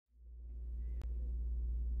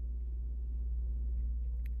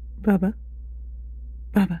Bubba,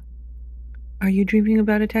 Bubba, are you dreaming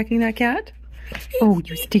about attacking that cat? Oh,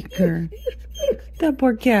 you stinker. That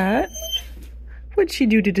poor cat. What'd she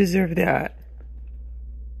do to deserve that?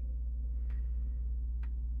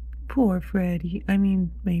 Poor Freddy. I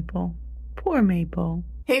mean, Maple. Poor Maple.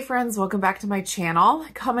 Hey friends, welcome back to my channel.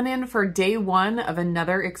 Coming in for day one of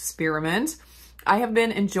another experiment. I have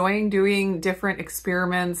been enjoying doing different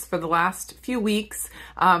experiments for the last few weeks.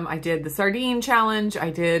 I did the sardine challenge, I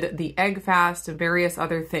did the egg fast, and various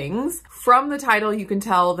other things. From the title, you can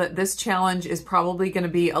tell that this challenge is probably going to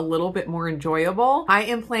be a little bit more enjoyable. I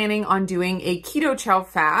am planning on doing a keto chow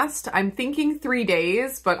fast. I'm thinking 3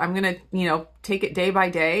 days, but I'm going to, take it day by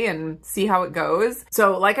day and see how it goes.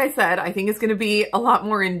 So like I said, I think it's going to be a lot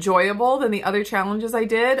more enjoyable than the other challenges I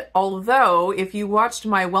did. Although if you watched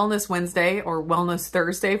my Wellness Wednesday or Wellness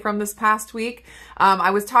Thursday from this past week,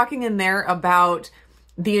 I was talking in there about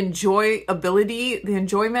the enjoyment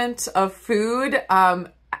of food,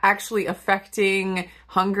 actually affecting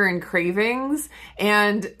hunger and cravings,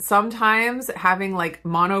 and sometimes having like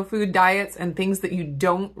mono food diets and things that you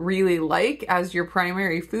don't really like as your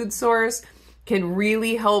primary food source can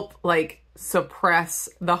really help like suppress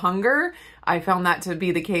the hunger. I found that to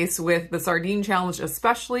be the case with the sardine challenge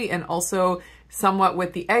especially, and also somewhat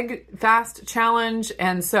with the egg fast challenge.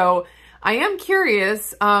 And so I am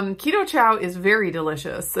curious. Keto Chow is very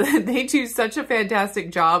delicious. They do such a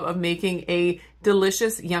fantastic job of making a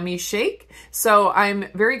delicious, yummy shake. So I'm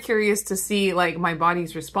very curious to see like my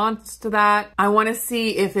body's response to that. I want to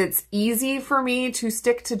see if it's easy for me to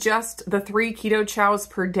stick to just the 3 keto chows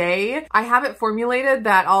per day. I have it formulated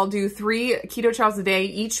that I'll do 3 keto chows a day,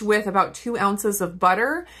 each with about 2 ounces of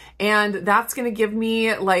butter. And that's going to give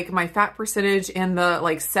me like my fat percentage in the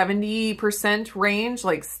like 70% range,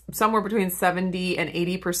 like somewhere between 70 and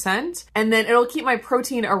 80%. And then it'll keep my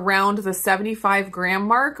protein around the 75 gram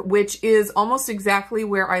mark, which is almost exactly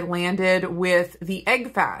where I landed with the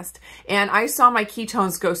egg fast. And I saw my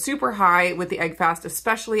ketones go super high with the egg fast,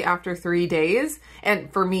 especially after 3 days.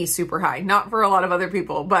 And for me, super high, not for a lot of other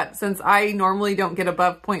people, but since I normally don't get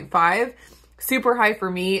above 0.5, super high for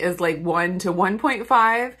me is like 1 to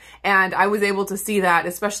 1.5. And I was able to see that,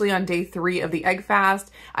 especially on day 3 of the egg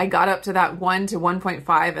fast. I got up to that 1 to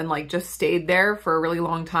 1.5 and like just stayed there for a really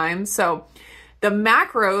long time. So the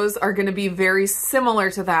macros are going to be very similar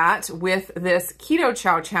to that with this Keto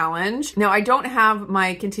Chow challenge. Now, I don't have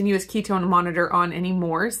my continuous ketone monitor on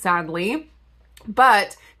anymore, sadly,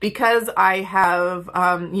 but because I have,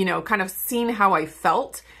 kind of seen how I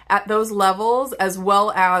felt at those levels, as well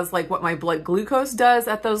as like what my blood glucose does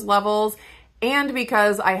at those levels, and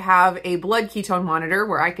because I have a blood ketone monitor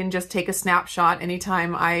where I can just take a snapshot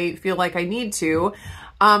anytime I feel like I need to,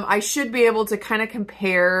 I should be able to kind of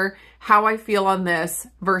compare how I feel on this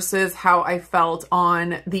versus how I felt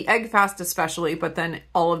on the egg fast especially, but then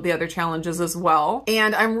all of the other challenges as well.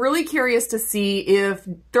 And I'm really curious to see if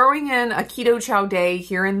throwing in a keto chow day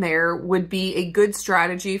here and there would be a good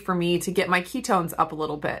strategy for me to get my ketones up a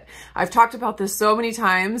little bit. I've talked about this so many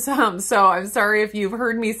times, so I'm sorry if you've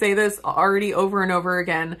heard me say this already over and over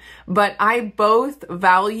again, but I both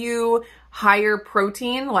value higher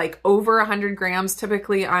protein, like over 100 grams.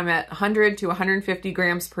 Typically, I'm at 100 to 150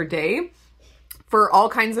 grams per day for all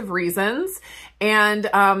kinds of reasons. And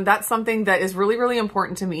that's something that is really, really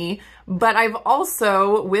important to me. But I've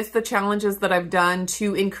also, with the challenges that I've done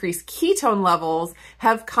to increase ketone levels,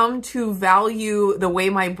 have come to value the way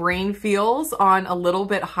my brain feels on a little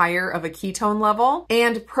bit higher of a ketone level.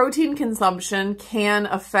 And protein consumption can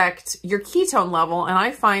affect your ketone level. And I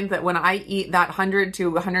find that when I eat that 100 to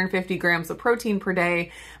 150 grams of protein per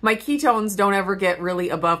day, my ketones don't ever get really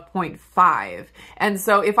above 0.5. And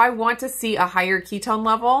so if I want to see a higher ketone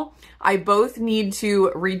level, I both need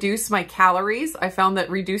to reduce my calories. I found that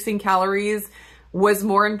reducing calories was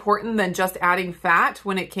more important than just adding fat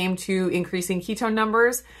when it came to increasing ketone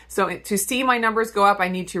numbers. So to see my numbers go up, I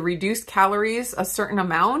need to reduce calories a certain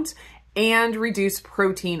amount and reduce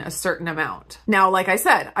protein a certain amount. Now, like I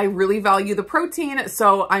said, I really value the protein,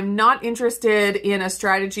 so I'm not interested in a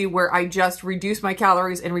strategy where I just reduce my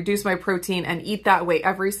calories and reduce my protein and eat that way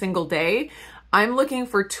every single day. I'm looking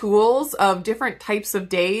for tools of different types of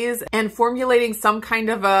days and formulating some kind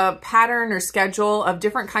of a pattern or schedule of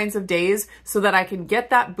different kinds of days so that I can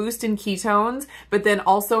get that boost in ketones, but then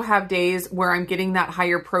also have days where I'm getting that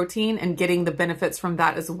higher protein and getting the benefits from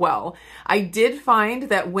that as well. I did find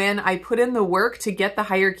that when I put in the work to get the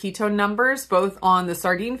higher ketone numbers, both on the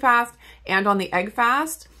sardine fast and on the egg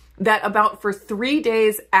fast, that about for 3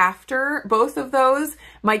 days after both of those,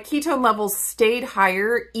 my ketone levels stayed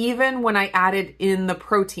higher even when I added in the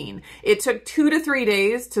protein. It took 2 to 3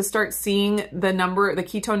 days to start seeing the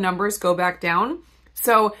ketone numbers go back down.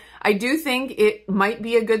 So I do think it might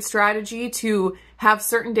be a good strategy to have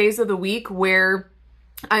certain days of the week where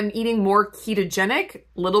I'm eating more ketogenic, a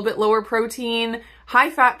little bit lower protein,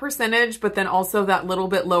 high fat percentage, but then also that little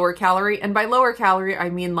bit lower calorie. And by lower calorie,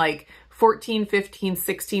 I mean like 14, 15,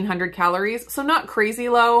 1600 calories. So not crazy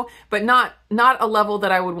low, but not a level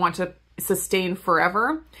that I would want to sustain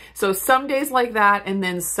forever. So some days like that, and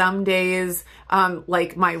then some days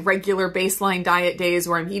like my regular baseline diet days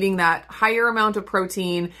where I'm eating that higher amount of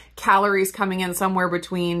protein, calories coming in somewhere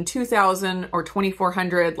between 2000 or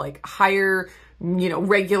 2400, like higher, you know,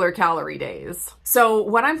 regular calorie days. So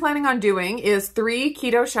what I'm planning on doing is 3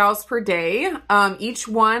 keto chows per day. Each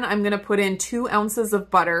one I'm going to put in 2 ounces of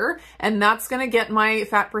butter, and that's going to get my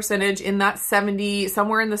fat percentage in that 70,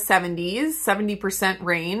 somewhere in the 70s, 70%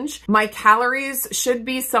 range. My calories should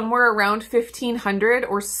be somewhere around 1500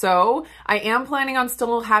 or so. I am planning on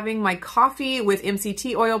still having my coffee with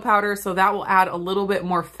MCT oil powder, so that will add a little bit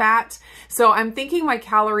more fat. So I'm thinking my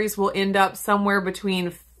calories will end up somewhere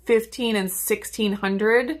between 15 and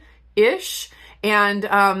 1600-ish. And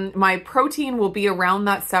my protein will be around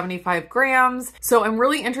that 75 grams. So I'm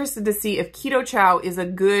really interested to see if keto chow is a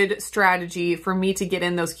good strategy for me to get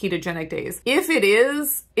in those ketogenic days. If it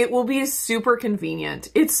is, it will be super convenient.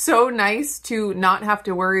 It's so nice to not have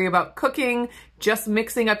to worry about cooking, just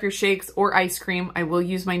mixing up your shakes or ice cream. I will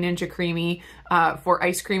use my Ninja Creamy for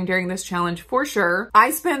ice cream during this challenge for sure. I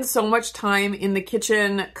spend so much time in the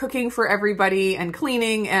kitchen cooking for everybody and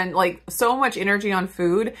cleaning and like so much energy on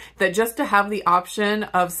food that just to have the option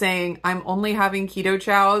of saying I'm only having keto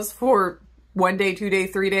chows for 1 day, 2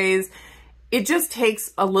 days, 3 days, it just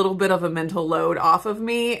takes a little bit of a mental load off of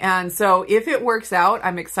me. And so if it works out,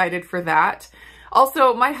 I'm excited for that.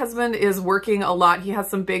 Also, my husband is working a lot. He has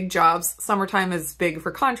some big jobs. Summertime is big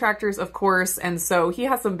for contractors, of course. And so he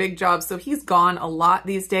has some big jobs. So he's gone a lot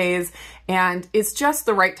these days, and it's just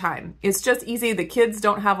the right time. It's just easy. The kids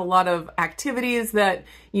don't have a lot of activities that,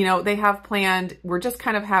 you know, they have planned. We're just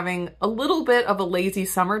kind of having a little bit of a lazy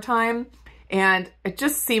summertime. And it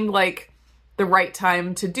just seemed like the right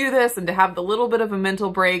time to do this and to have the little bit of a mental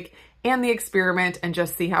break and the experiment and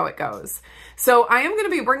just see how it goes. So I am going to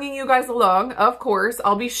be bringing you guys along, of course.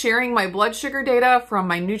 I'll be sharing my blood sugar data from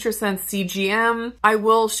my NutriSense CGM. I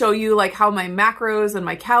will show you like how my macros and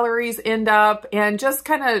my calories end up and just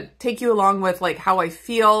kind of take you along with like how I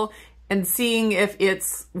feel and seeing if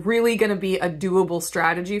it's really going to be a doable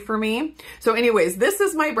strategy for me. So anyways, this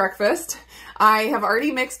is my breakfast. I have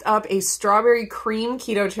already mixed up a strawberry cream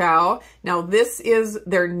keto chow. Now this is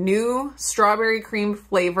their new strawberry cream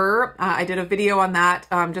flavor. I did a video on that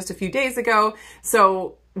just a few days ago.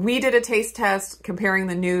 So we did a taste test comparing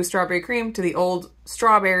the new strawberry cream to the old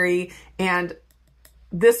strawberry, and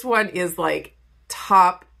this one is like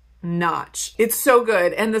top notch. It's so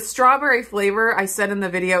good. And the strawberry flavor, I said in the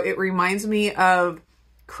video, it reminds me of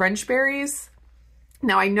crunch berries.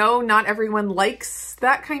 Now I know not everyone likes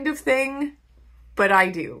that kind of thing, but I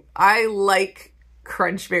do. I like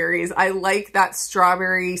crunch berries. I like that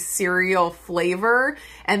strawberry cereal flavor.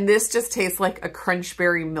 And this just tastes like a crunch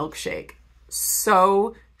berry milkshake.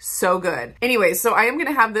 So good. Anyway, so I am going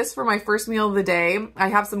to have this for my first meal of the day. I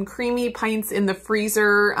have some creamy pints in the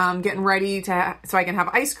freezer, getting ready so I can have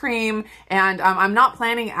ice cream. And I'm not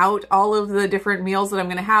planning out all of the different meals that I'm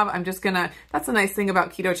going to have. I'm just going to, that's the nice thing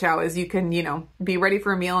about keto chow is you can, you know, be ready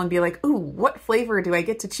for a meal and be like, ooh, what flavor do I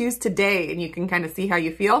get to choose today? And you can kind of see how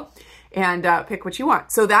you feel and pick what you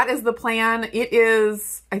want. So that is the plan. It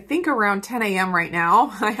is, I think, around 10 a.m. right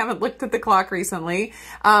now. I haven't looked at the clock recently.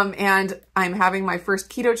 And I'm having my first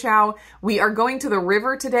keto chow. We are going to the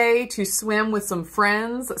river today to swim with some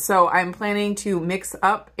friends. So I'm planning to mix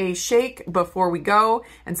up a shake before we go.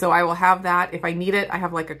 And so I will have that if I need it. I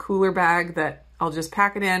have like a cooler bag that I'll just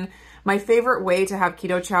pack it in. My favorite way to have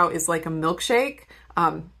keto chow is like a milkshake.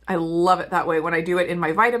 I love it that way when I do it in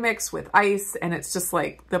my Vitamix with ice, and it's just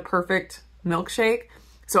like the perfect milkshake.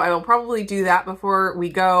 So I will probably do that before we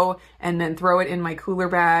go and then throw it in my cooler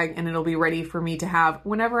bag, and it'll be ready for me to have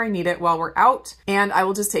whenever I need it while we're out. And I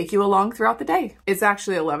will just take you along throughout the day. It's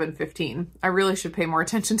actually 11:15. I really should pay more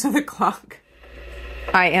attention to the clock.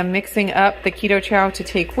 I am mixing up the keto chow to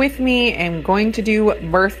take with me and going to do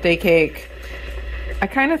birthday cake. I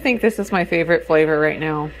kind of think this is my favorite flavor right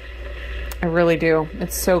now. I really do.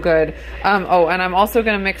 It's so good. Oh, and I'm also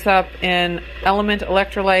going to mix up an Element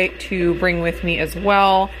electrolyte to bring with me as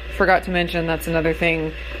well. Forgot to mention that's another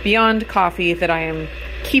thing beyond coffee that I am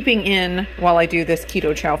keeping in while I do this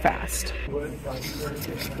Keto Chow fast.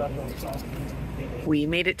 We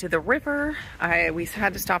made it to the river. We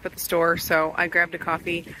had to stop at the store, so I grabbed a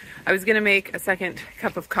coffee. I was going to make a second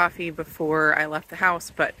cup of coffee before I left the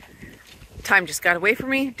house, but time just got away from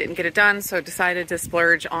me, didn't get it done, so decided to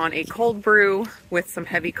splurge on a cold brew with some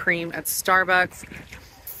heavy cream at Starbucks.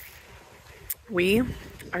 We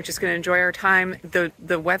are just going to enjoy our time.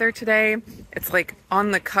 The weather today, it's like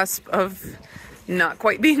on the cusp of not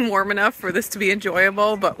quite being warm enough for this to be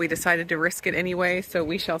enjoyable, but we decided to risk it anyway, so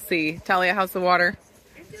we shall see. Talia, how's the water?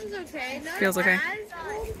 It feels okay. Not feels okay.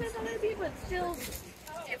 Because other people, it's still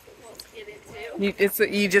difficult to get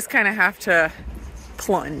into. You just kind of have to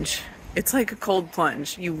plunge. It's like a cold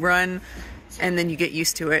plunge. You run and then you get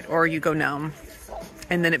used to it, or you go numb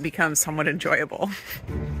and then it becomes somewhat enjoyable.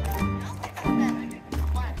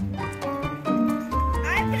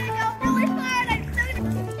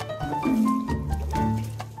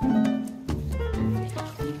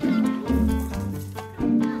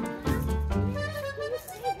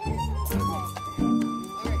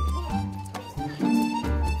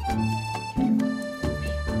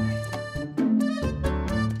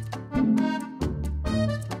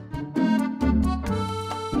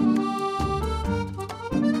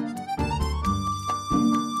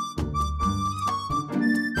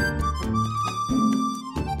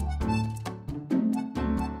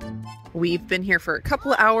 We've been here for a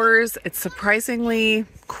couple of hours. It's surprisingly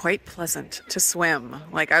quite pleasant to swim.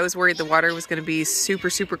 Like, I was worried the water was going to be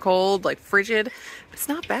super, super cold, like frigid. It's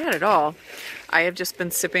not bad at all. I have just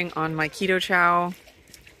been sipping on my Keto Chow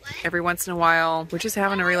every once in a while. We're just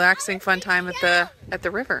having a relaxing, fun time at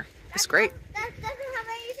the river. It's great. That doesn't have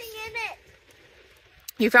anything in it.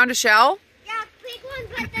 You found a shell? Yeah, big one,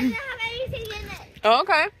 but doesn't have anything in it. Oh,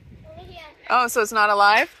 okay. Over here. Oh, so it's not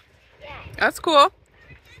alive? Yeah. That's cool.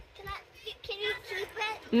 Can you keep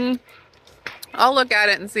it? I'll look at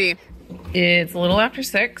it and see. It's a little after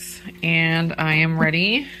 6 and I am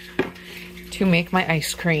ready to make my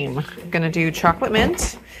ice cream. I'm gonna do chocolate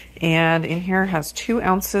mint, and in here has 2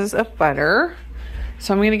 ounces of butter.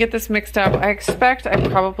 So I'm gonna get this mixed up. I expect I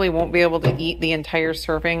probably won't be able to eat the entire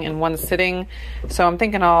serving in one sitting. So I'm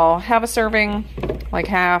thinking I'll have a serving, like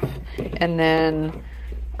half, and then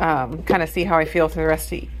kind of see how I feel for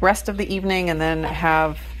the rest of the evening, and then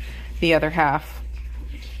have the other half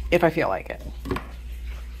if I feel like it.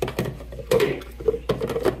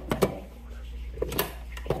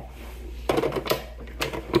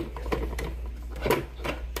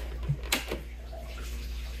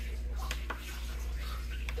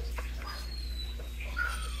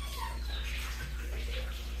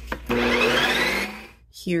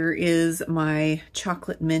 Here is my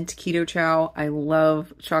chocolate mint Keto Chow. I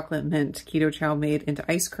love chocolate mint Keto Chow made into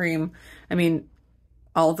ice cream. I mean,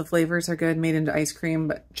 all of the flavors are good made into ice cream,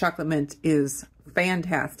 but chocolate mint is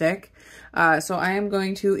fantastic. So I am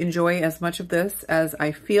going to enjoy as much of this as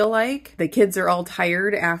I feel like. The kids are all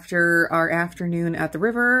tired after our afternoon at the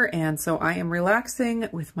river, and so I am relaxing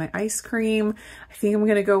with my ice cream. I think I'm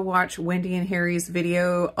gonna go watch Wendy and Harry's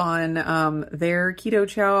video on their Keto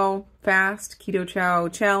Chow fast, Keto Chow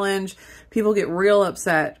challenge. People get real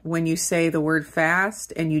upset when you say the word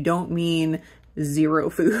fast and you don't mean zero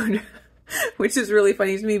food. Which is really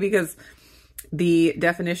funny to me because the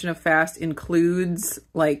definition of fast includes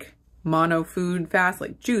like mono food fast,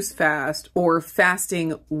 like juice fast, or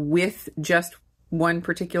fasting with just one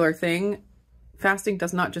particular thing. Fasting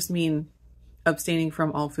does not just mean abstaining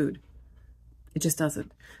from all food. It just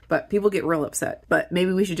doesn't. But people get real upset. But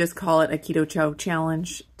maybe we should just call it a Keto Chow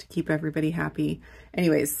challenge to keep everybody happy.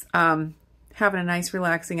 Anyways, having a nice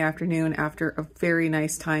relaxing afternoon after a very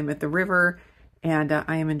nice time at the river. And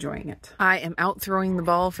I am enjoying it. I am out throwing the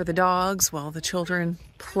ball for the dogs while the children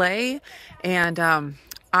play. And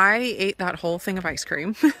I ate that whole thing of ice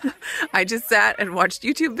cream. I just sat and watched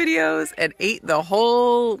YouTube videos and ate the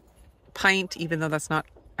whole pint, even though that's not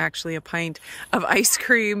actually a pint, of ice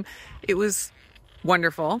cream. It was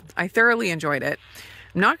wonderful. I thoroughly enjoyed it.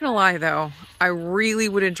 I'm not gonna lie though, I really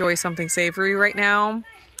would enjoy something savory right now.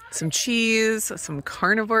 Some cheese, some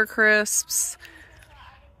carnivore crisps.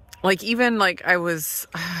 Like, even like I was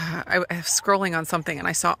scrolling on something and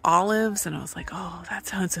I saw olives and I was like, oh, that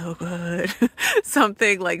sounds so good.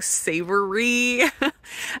 Something like savory.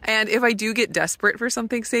 And if I do get desperate for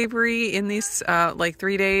something savory in these like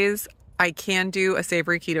 3 days, I can do a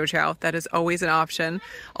savory Keto Chow. That is always an option.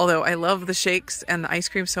 Although I love the shakes and the ice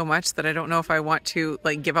cream so much that I don't know if I want to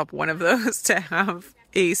like give up one of those to have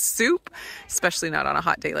a soup, especially not on a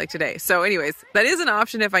hot day like today. So anyways, that is an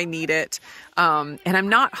option if I need it. And I'm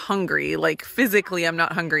not hungry, like physically I'm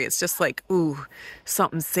not hungry. It's just like, ooh,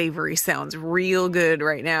 something savory sounds real good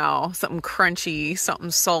right now. Something crunchy,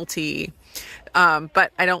 something salty.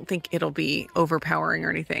 But I don't think it'll be overpowering or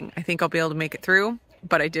anything. I think I'll be able to make it through,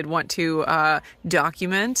 but I did want to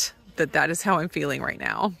document that is how I'm feeling right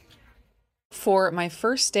now. For my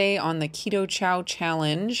first day on the Keto Chow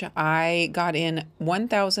challenge, I got in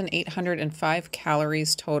 1,805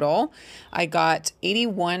 calories total. I got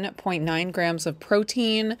 81.9 grams of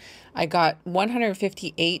protein. I got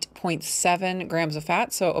 158.7 grams of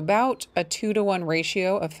fat, so about a 2-to-1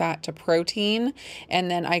 ratio of fat to protein.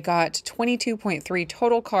 And then I got 22.3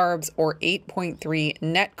 total carbs or 8.3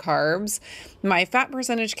 net carbs. My fat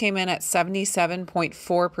percentage came in at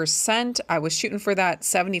 77.4%. I was shooting for that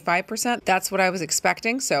 75%. That's what I was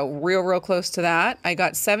expecting, so real close to that. I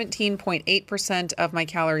got 17.8% of my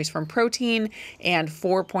calories from protein and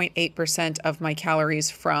 4.8% of my calories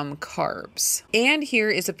from carbs. And here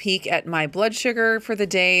is a peek at my blood sugar for the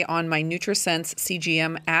day on my NutriSense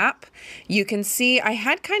CGM app. You can see I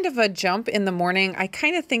had kind of a jump in the morning. I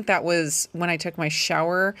kind of think that was when I took my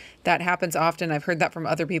shower. That happens often. I've heard that from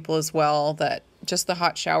other people as well, that just the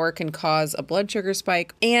hot shower can cause a blood sugar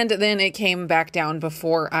spike. And then it came back down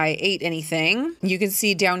before I ate anything. You can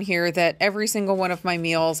see down here that every single one of my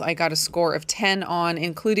meals I got a score of 10 on,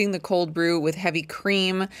 including the cold brew with heavy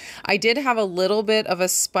cream. I did have a little bit of a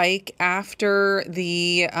spike after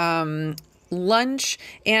the lunch,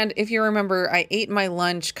 and if you remember, I ate my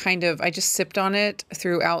lunch I just sipped on it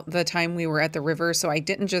throughout the time we were at the river, so I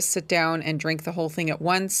didn't just sit down and drink the whole thing at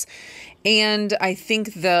once. And I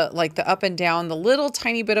think the up and down, the little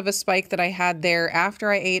tiny bit of a spike that I had there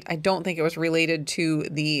after I ate, I don't think it was related to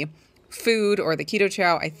the food or the keto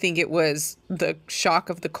chow. I think it was the shock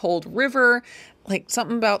of the cold river, like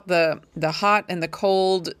something about the hot and the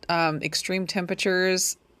cold, extreme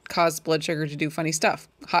temperatures caused blood sugar to do funny stuff.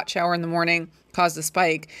 Hot shower in the morning caused a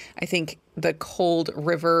spike. I think the cold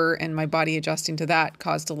river and my body adjusting to that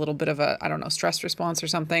caused a little bit of a, stress response or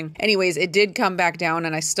something. Anyways, it did come back down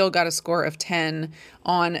and I still got a score of 10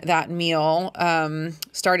 on that meal.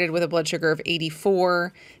 Started with a blood sugar of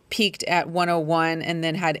 84, peaked at 101, and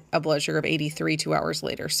then had a blood sugar of 83 2 hours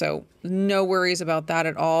later. So no worries about that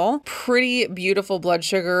at all. Pretty beautiful blood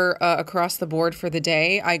sugar across the board for the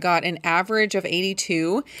day. I got an average of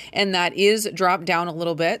 82, and that is dropped down a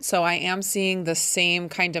little bit. So I am seeing the same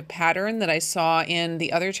kind of pattern that I saw in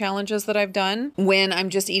the other challenges that I've done. When I'm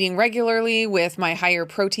just eating regularly with my higher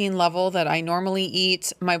protein level that I normally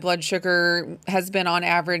eat, my blood sugar has been on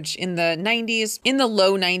average in the 90s, in the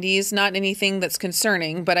low 90s, not anything that's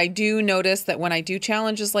concerning, but I do notice that when I do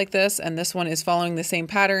challenges like this, and this one is following the same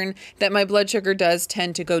pattern, that my blood sugar does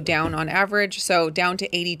tend to go down on average. So down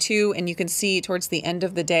to 82, and you can see towards the end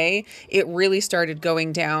of the day, it really started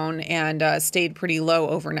going down and stayed pretty low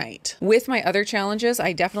overnight. With my other challenges,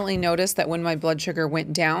 I definitely noticed that when my blood sugar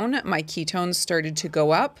went down, my ketones started to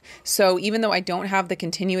go up. So even though I don't have the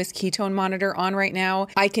continuous ketone monitor on right now,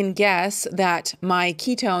 I can guess that my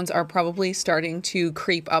ketones are probably starting to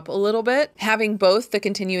creep up a little bit. Having both the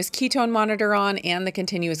continuous ketone monitor on and the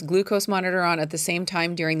continuous glucose monitor on at the same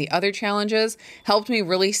time during the other challenges helped me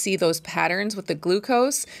really see those patterns with the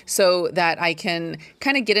glucose so that I can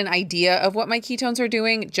kind of get an idea of what my ketones are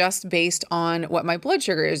doing just based on what my blood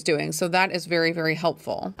sugar is doing. So that is very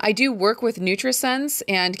helpful. I do work with NutriSense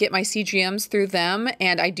and get my CGMs through them,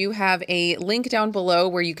 and I do have a link down below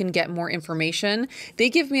where you can get more information. They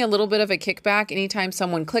give me a little bit of a kickback anytime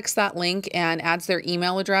someone clicks that link and adds their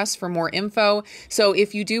email address for more info. So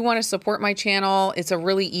if you do want to support my channel, it's a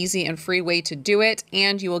really easy and free way to do it,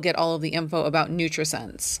 and you will get all of the info about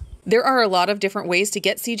NutriSense. There are a lot of different ways to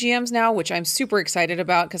get CGMs now, which I'm super excited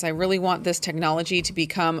about because I really want this technology to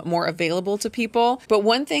become more available to people. But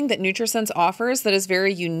one thing that NutriSense offers that is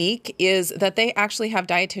very unique is that they actually have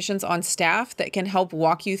dietitians on staff that can help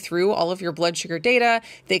walk you through all of your blood sugar data.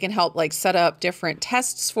 They can help set up different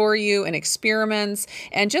tests for you and experiments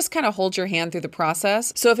and just kind of hold your hand through the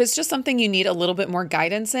process. So if it's just something you need a little bit more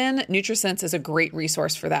guidance in, NutriSense is a great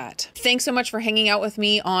resource for that. Thanks so much for hanging out with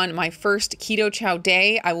me on my first Keto Chow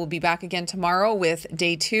day. I will be back again tomorrow with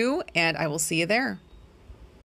day 2, and I will see you there.